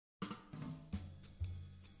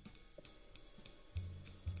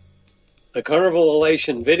The Carnival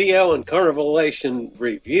Elation video and Carnival Elation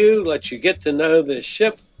review lets you get to know this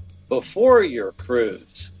ship before your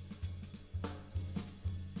cruise.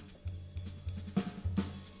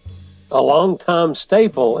 A longtime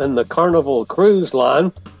staple in the Carnival cruise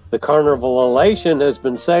line, the Carnival Elation has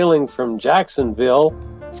been sailing from Jacksonville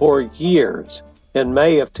for years. In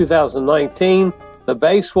May of 2019, the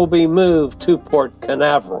base will be moved to Port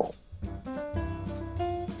Canaveral.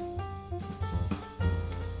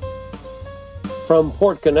 From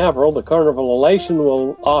Port Canaveral, the Carnival Elation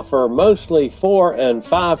will offer mostly 4- and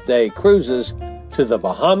 5-day cruises to the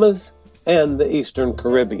Bahamas and the Eastern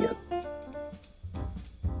Caribbean.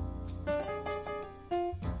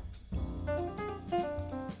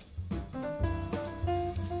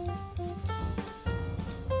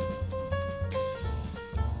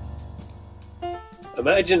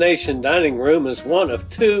 Imagination Dining Room is one of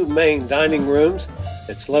 2 main dining rooms.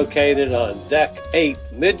 It's located on Deck 8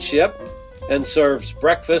 midship and serves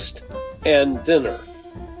breakfast and dinner.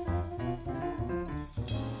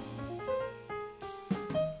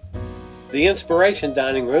 The Inspiration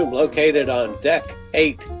Dining Room, located on Deck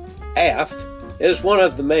 8 aft, is one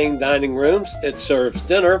of the main dining rooms. It serves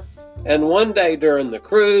dinner, and one day during the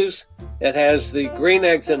cruise, it has the green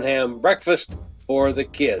eggs and ham breakfast for the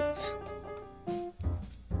kids.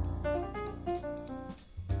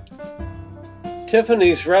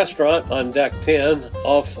 Tiffany's Restaurant on Deck 10,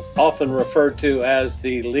 often referred to as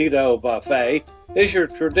the Lido Buffet, is your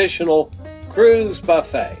traditional cruise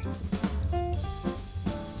buffet.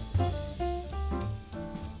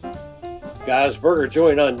 Guy's Burger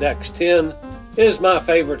Joint on Deck 10 is my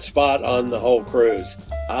favorite spot on the whole cruise.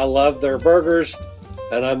 I love their burgers,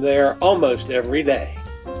 and I'm there almost every day.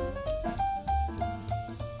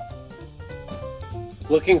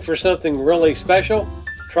 Looking for something really special?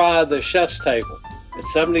 Try the Chef's Table.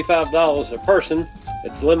 It's $75 a person.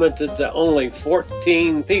 It's limited to only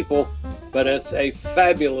 14 people, but it's a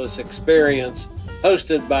fabulous experience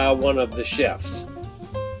hosted by one of the chefs.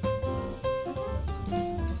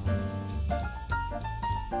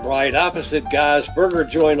 Right opposite Guy's Burger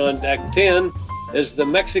Joint on Deck 10 is the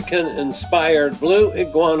Mexican-inspired Blue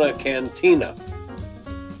Iguana Cantina.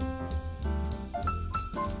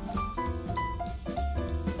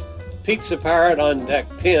 Pizza Pirate on Deck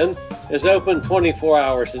 10 is open 24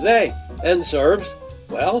 hours a day and serves,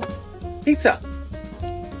 well, pizza.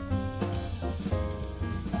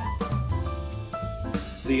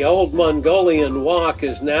 The Old Mongolian Wok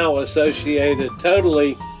is now associated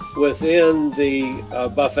totally within the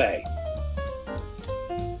buffet.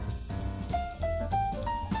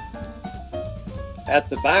 At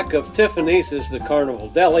the back of Tiffany's is the Carnival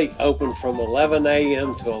Deli, open from 11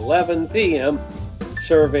 a.m. to 11 p.m.,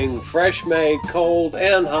 serving fresh-made cold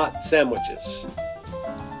and hot sandwiches.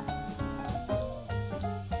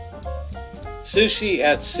 Sushi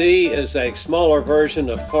at Sea is a smaller version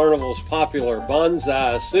of Carnival's popular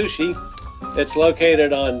bonsai sushi. It's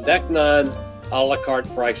located on Deck 9, a la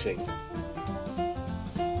carte pricing.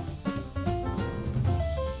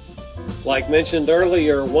 Like mentioned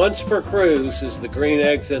earlier, once per cruise is the green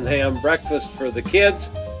eggs and ham breakfast for the kids.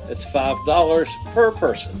 It's $5 per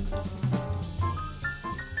person.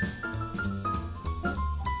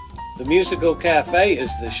 The Musical Cafe is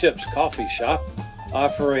the ship's coffee shop,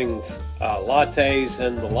 offering lattes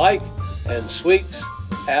and the like, and sweets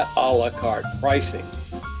at a la carte pricing.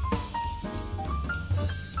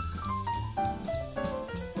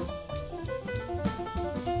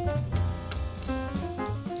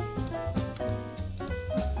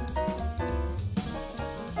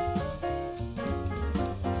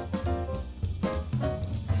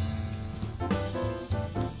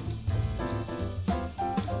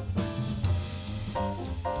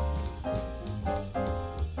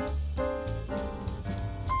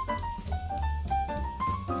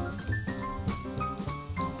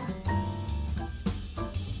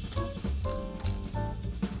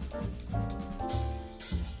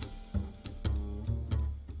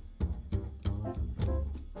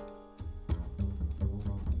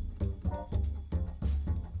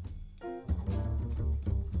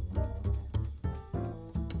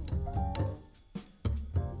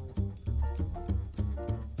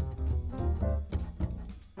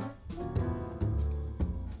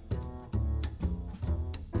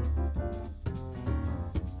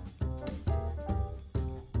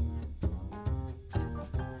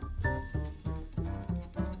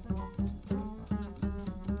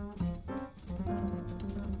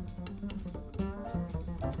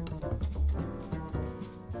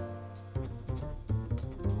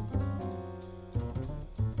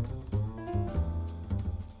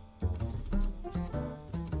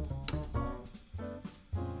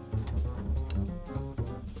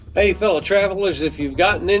 Hey fellow travelers, if you've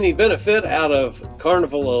gotten any benefit out of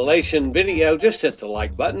Carnival Elation video, just hit the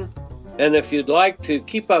like button. And if you'd like to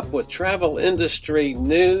keep up with travel industry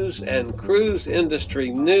news and cruise industry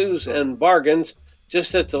news and bargains,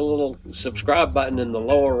 just hit the little subscribe button in the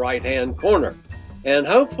lower right hand corner. And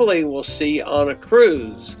hopefully we'll see you on a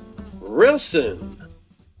cruise real soon.